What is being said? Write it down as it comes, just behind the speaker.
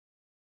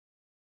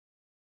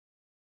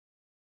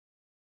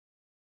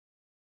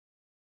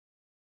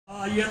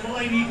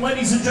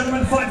Ladies and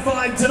gentlemen, Fight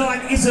 5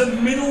 tonight is a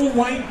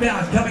middleweight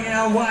bout coming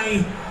our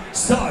way.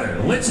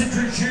 So, let's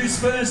introduce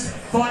first,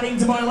 fighting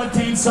to my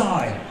left-hand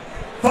side.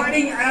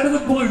 Fighting out of the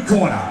blue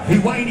corner, he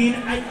weighed in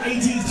at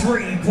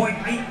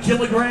 83.8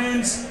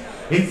 kilograms.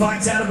 He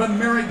fights out of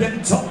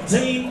American top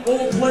team,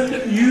 Auckland,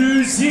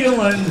 New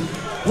Zealand.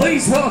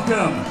 Please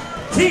welcome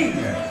King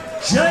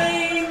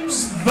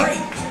James Vake.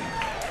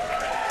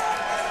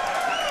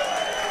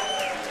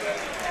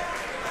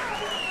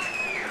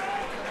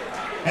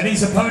 And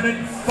his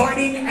opponent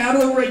fighting out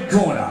of the red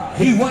corner.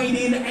 He weighed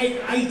in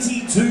at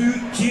 82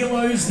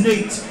 kilos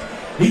neat.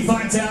 He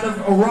fights out of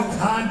Rock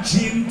Hard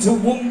Gym,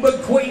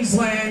 Toowoomba,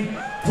 Queensland.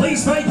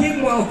 Please make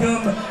him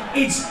welcome.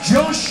 It's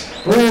Josh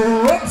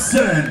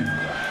Robson.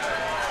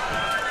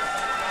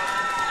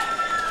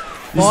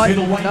 Fight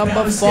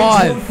number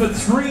 5 for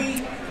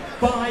 3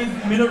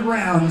 5-minute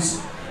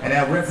rounds. And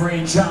our referee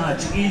in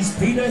charge is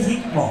Peter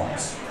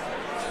Hickmott.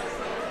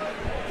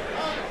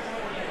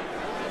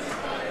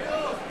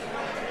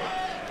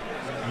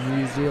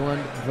 New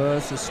Zealand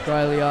versus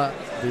Australia,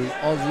 the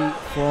Aussie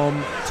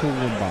from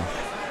Toowoomba.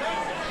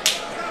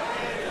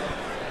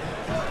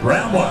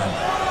 Round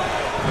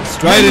 1.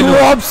 Straight into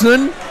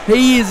Robson.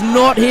 He is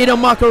not here to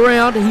muck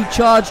around. He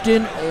charged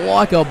in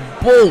like a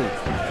bull.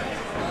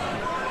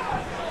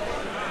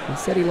 He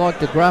said he liked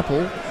to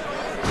grapple.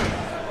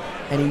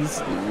 And he's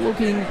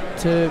looking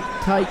to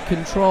take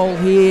control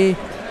here,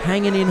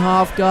 hanging in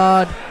half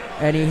guard.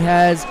 And he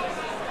has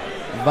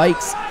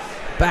Vake's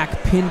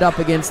back pinned up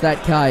against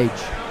that cage.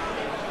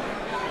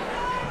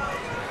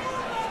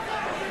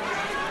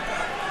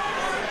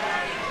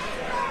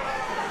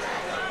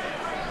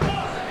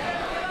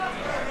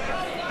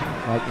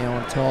 Vake now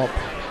on top.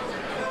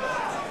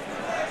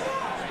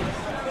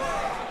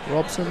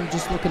 Robson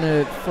just looking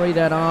to free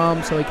that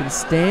arm so he can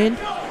stand.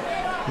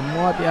 He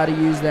might be able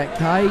to use that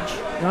cage.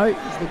 No,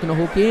 he's looking to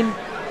hook in.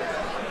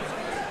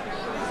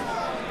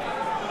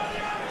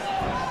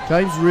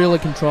 James really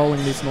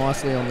controlling this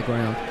nicely on the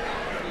ground.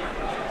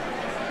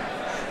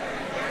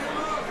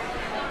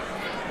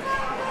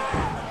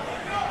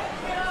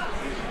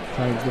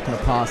 James looking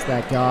to pass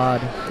that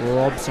guard.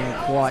 Robson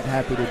quite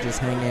happy to just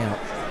hang out.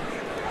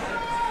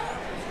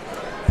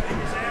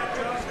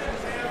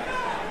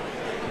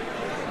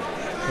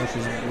 Josh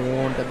is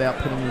warned about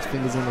putting his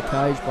fingers in the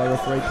cage by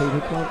referee Pete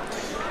Hickmott.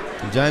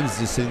 And James is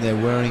just sitting there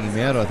wearing him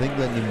out. I think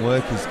letting him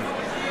work is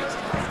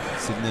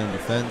sitting there on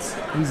defence.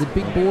 He's a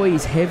big boy,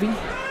 he's heavy,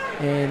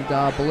 and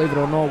believe it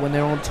or not, when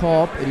they're on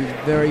top, it is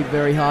very,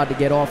 very hard to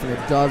get off, and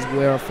it does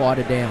wear a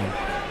fighter down.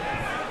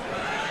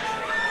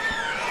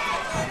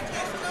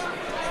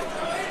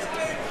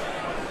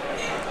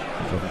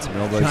 Dropping some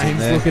elbows in James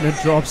there. looking to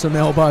drop some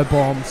elbow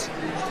bombs.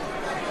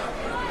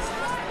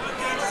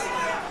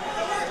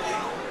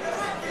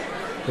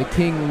 The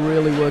King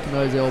really working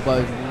those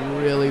elbows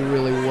really,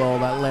 really well.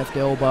 That left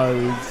elbow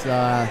is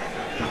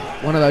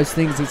one of those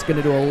things that's going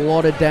to do a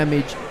lot of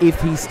damage if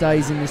he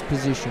stays in this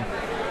position.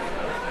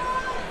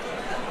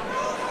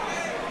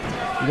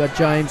 You got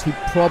James. He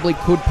probably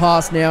could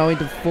pass now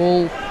into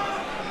full.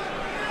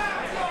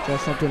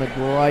 Josh not doing a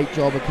great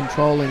job of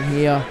controlling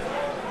here.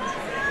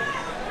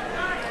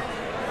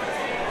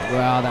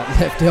 Wow, that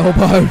left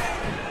elbow.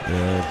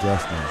 Yeah,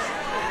 adjustments.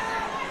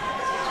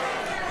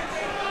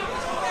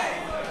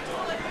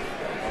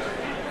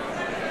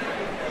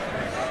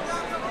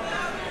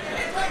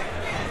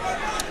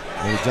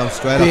 He jumps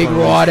straight Big up on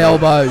right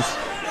elbows.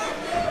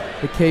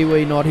 The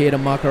Kiwi not here to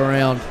muck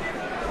around.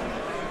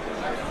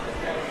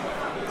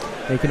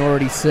 You can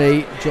already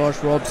see Josh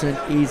Robson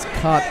is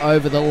cut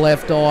over the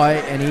left eye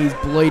and he's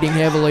bleeding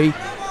heavily.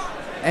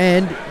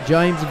 And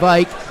James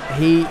Vake,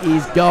 he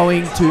is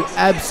going to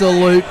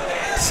absolute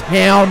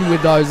town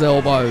with those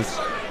elbows.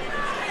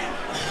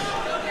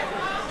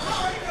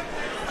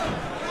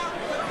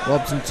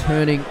 Robson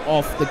turning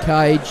off the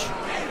cage.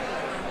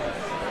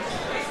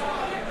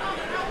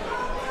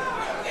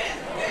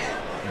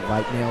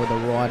 Vake now with the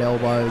right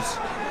elbows.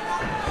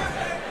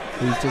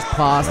 He's just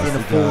passed in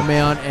a full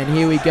mount, and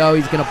here we go.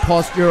 He's going to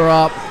posture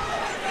up,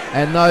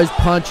 and those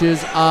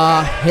punches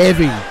are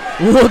heavy.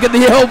 Look at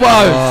the elbows.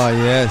 Oh,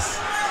 yes.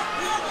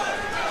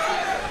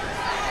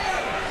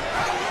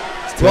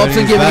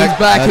 Robson giving his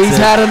back. He's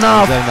had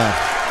enough.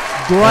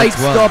 Great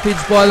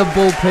stoppage by the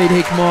bull, Pete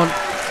Hickmott.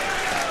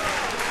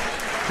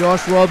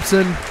 Josh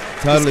Robson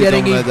is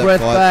getting his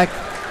breath back.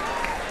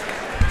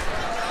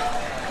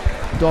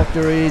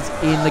 Doctor is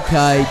in the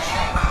cage.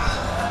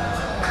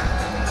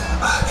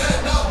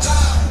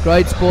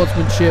 Great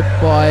sportsmanship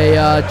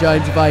by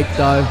James Vake,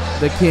 though,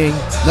 the King.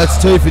 That's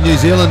 2 for New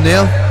Zealand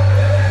now.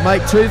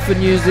 Mate, 2 for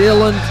New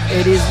Zealand.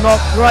 It is not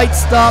great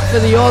start for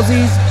the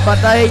Aussies, but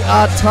they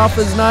are tough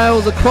as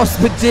nails across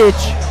the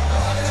ditch.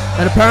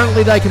 And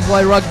apparently they can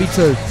play rugby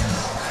too.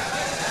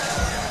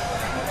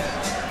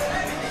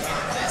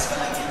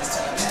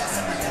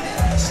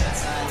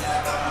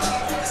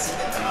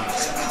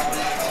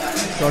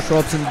 Josh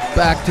Robson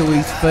back to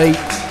his feet.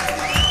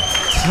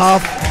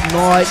 Tough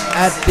night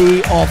at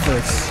the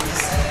office.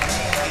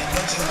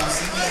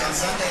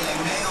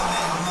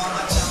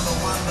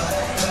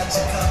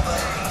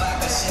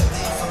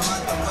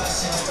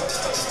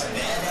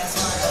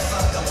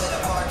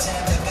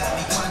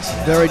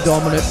 very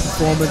dominant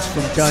performance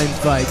from James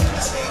Vake.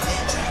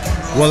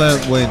 Well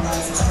earned win.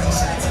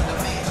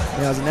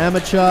 Now as an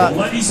amateur, Well,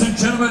 ladies and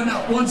gentlemen,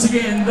 once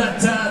again,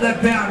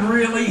 that bout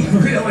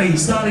really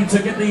starting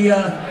to get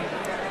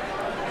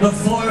the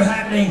flow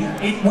happening.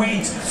 It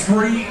went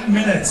 3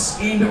 minutes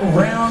in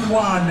round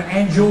 1,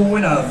 and your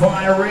winner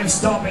via ref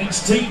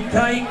stoppage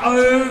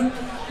TKO,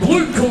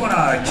 blue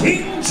corner,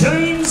 King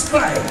James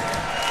Vake.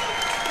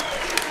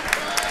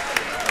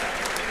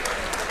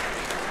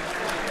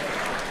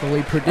 fully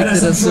And predicted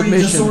as a I'm sure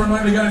you just saw a submission.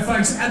 moment ago,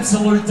 folks,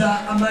 absolute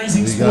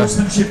amazing There you go.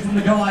 sportsmanship from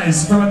the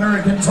guys from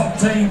American Top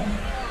Team.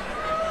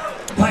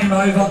 Came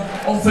over,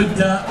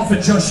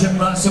 offered Josh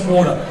some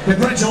water.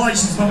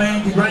 Congratulations, my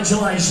man,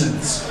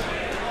 congratulations.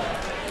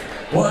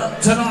 Well,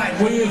 tonight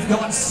we've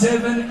got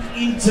 7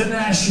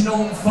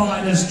 international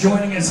fighters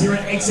joining us here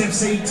at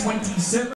XFC 27.